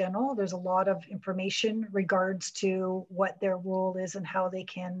Attorney General. There's a lot of information regards to what their role is and how they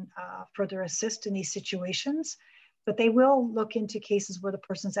can further assist in these situations. But they will look into cases where the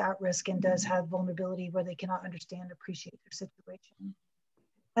person's at risk and does have vulnerability where they cannot understand or appreciate their situation.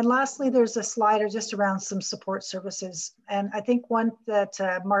 And lastly, there's a slider just around some support services. And I think one that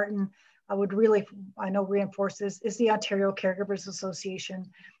Martin would really, I know, reinforces is the Ontario Caregivers Association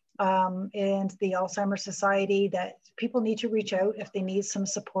and the Alzheimer's Society, that people need to reach out if they need some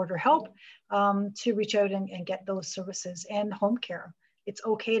support or help to reach out and get those services. And home care. It's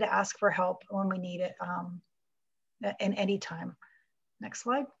okay to ask for help when we need it in any time. Next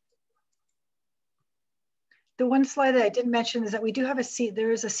slide. The one slide that I didn't mention is that we do have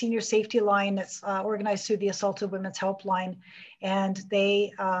there is a senior safety line that's organized through the Assaulted Women's Helpline, and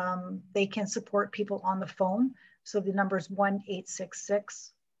they can support people on the phone. So the number is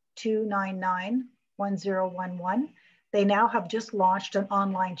 1-866-299-1011. They now have just launched an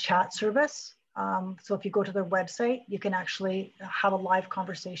online chat service. So if you go to their website, you can actually have a live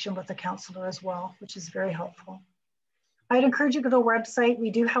conversation with a counselor as well, which is very helpful. I'd encourage you to go to the website.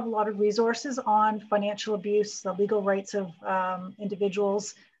 We do have a lot of resources on financial abuse, the legal rights of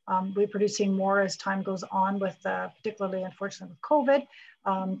individuals. We're producing more as time goes on with, particularly unfortunately with COVID,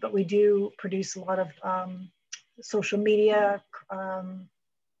 but we do produce a lot of social media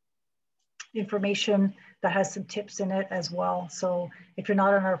information that has some tips in it as well. So if you're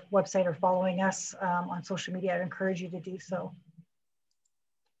not on our website or following us on social media, I'd encourage you to do so.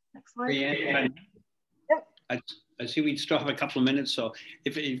 Next slide. Brianne, I see we still have a couple of minutes, so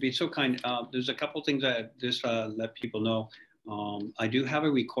if you'd be so kind, there's a couple of things that just let people know. I do have a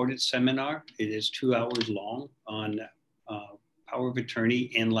recorded seminar. It is 2 hours long on power of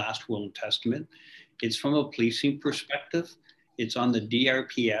attorney and last will and testament. It's from a policing perspective. It's on the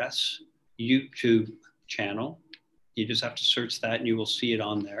DRPS YouTube channel. You just have to search that and you will see it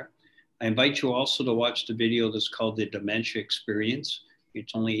on there. I invite you also to watch the video that's called The Dementia Experience.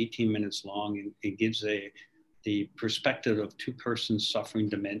 It's only 18 minutes long, and it gives the perspective of two persons suffering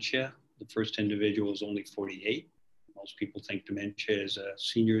dementia. The first individual is only 48. Most people think dementia is a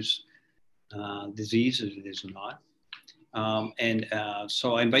senior's disease, it is not.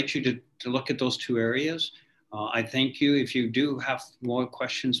 So I invite you to look at those two areas. I thank you. If you do have more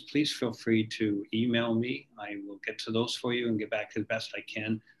questions, please feel free to email me. I will get to those for you and get back to the best I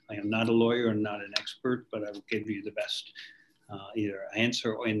can. I am not a lawyer and not an expert, but I will give you the best either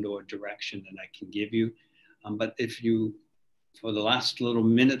answer or direction that I can give you. But if you, for the last little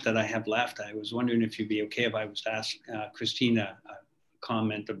minute that I have left, I was wondering if you'd be okay if I was to ask Christina a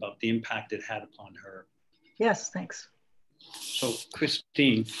comment about the impact it had upon her. Yes, thanks. So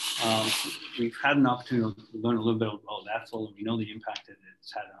Christine, we've had an opportunity to learn a little bit about Ethel, and we know the impact that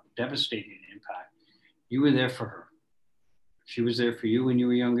it's had, a devastating impact. You were there for her. She was there for you when you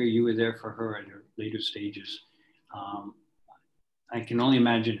were younger. You were there for her at her later stages. I can only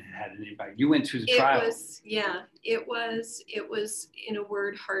imagine it had an impact. You went through the trial. It was in a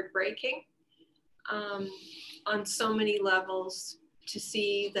word, heartbreaking on so many levels, to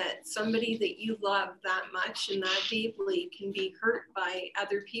see that somebody that you love that much and that deeply can be hurt by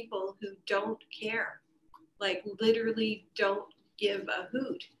other people who don't care, like literally don't give a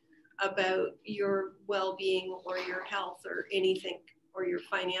hoot about your well-being or your health or anything, or your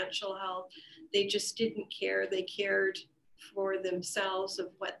financial health. They just didn't care. They cared for themselves of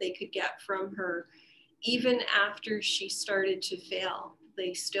what they could get from her. even after she started to fail,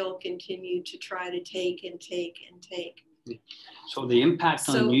 they still continued to try to take and take and take. So the impact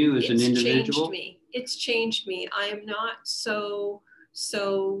on you as an individual? It's changed me. I am not so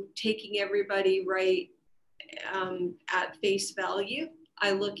taking everybody right at face value.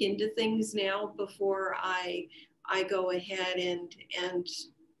 I look into things now before I go ahead and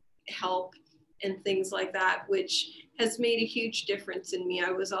help and things like that, which has made a huge difference in me.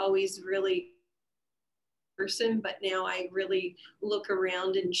 I was always really person, but now I really look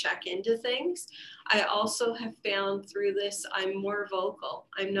around and check into things. I also have found through this, I'm more vocal.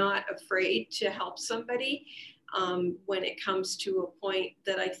 I'm not afraid to help somebody when it comes to a point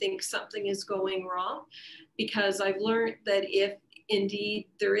that I think something is going wrong, because I've learned that if indeed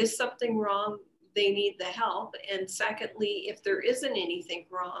there is something wrong, they need the help. And secondly, if there isn't anything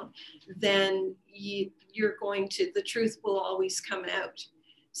wrong, then the truth will always come out.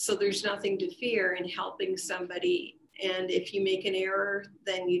 So there's nothing to fear in helping somebody. And if you make an error,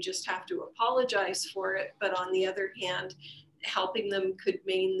 then you just have to apologize for it. But on the other hand, helping them could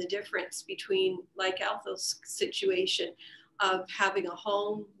mean the difference between, like Ethel's situation, of having a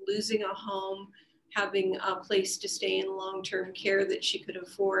home, losing a home, having a place to stay in long-term care that she could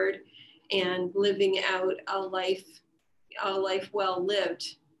afford, and living out a life well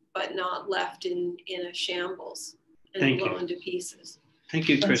lived, but not left in a shambles and blown to pieces. Thank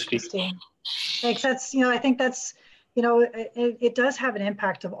you, Christine. Thanks, Christine. Thanks. That's, I think that's, it does have an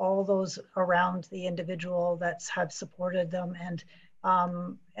impact of all those around the individual that's have supported them, and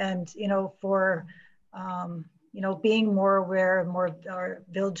for, being more aware, more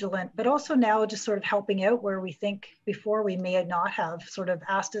vigilant, but also now just sort of helping out where we think before we may not have sort of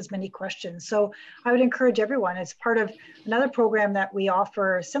asked as many questions. So I would encourage everyone, it's part of another program that we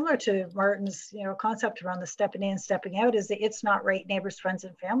offer similar to Martin's, concept around the stepping in, stepping out, is the It's Not Right Neighbors, Friends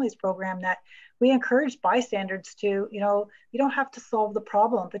and Families program that we encourage bystanders to, you don't have to solve the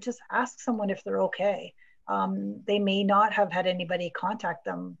problem, but just ask someone if they're okay. They may not have had anybody contact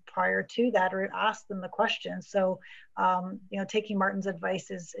them prior to that or ask them the question. So, taking Martin's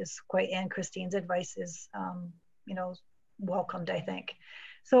advice is and Christine's advice is, welcomed, I think.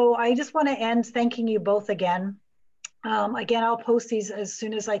 So I just want to end thanking you both again. Again, I'll post these as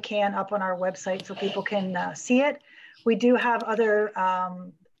soon as I can up on our website so people can see it. We do have other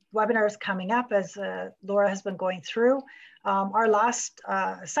webinars coming up as Laura has been going through. Our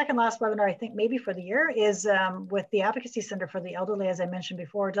second last webinar, I think maybe for the year, is with the Advocacy Center for the Elderly, as I mentioned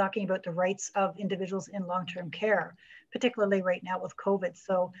before, talking about the rights of individuals in long-term care, particularly right now with COVID.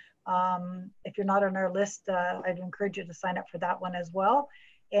 So if you're not on our list, I'd encourage you to sign up for that one as well.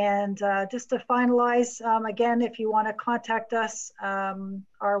 And just to finalize, again, if you want to contact us,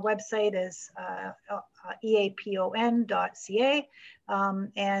 our website is eapon.ca,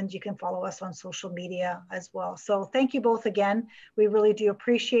 and you can follow us on social media as well. So thank you both again. We really do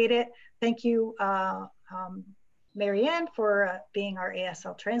appreciate it. Thank you, Marianne, for being our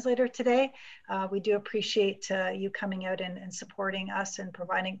ASL translator today. We do appreciate you coming out and supporting us and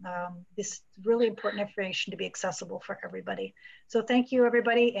providing this really important information to be accessible for everybody. So thank you,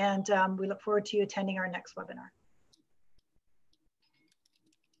 everybody, and we look forward to you attending our next webinar.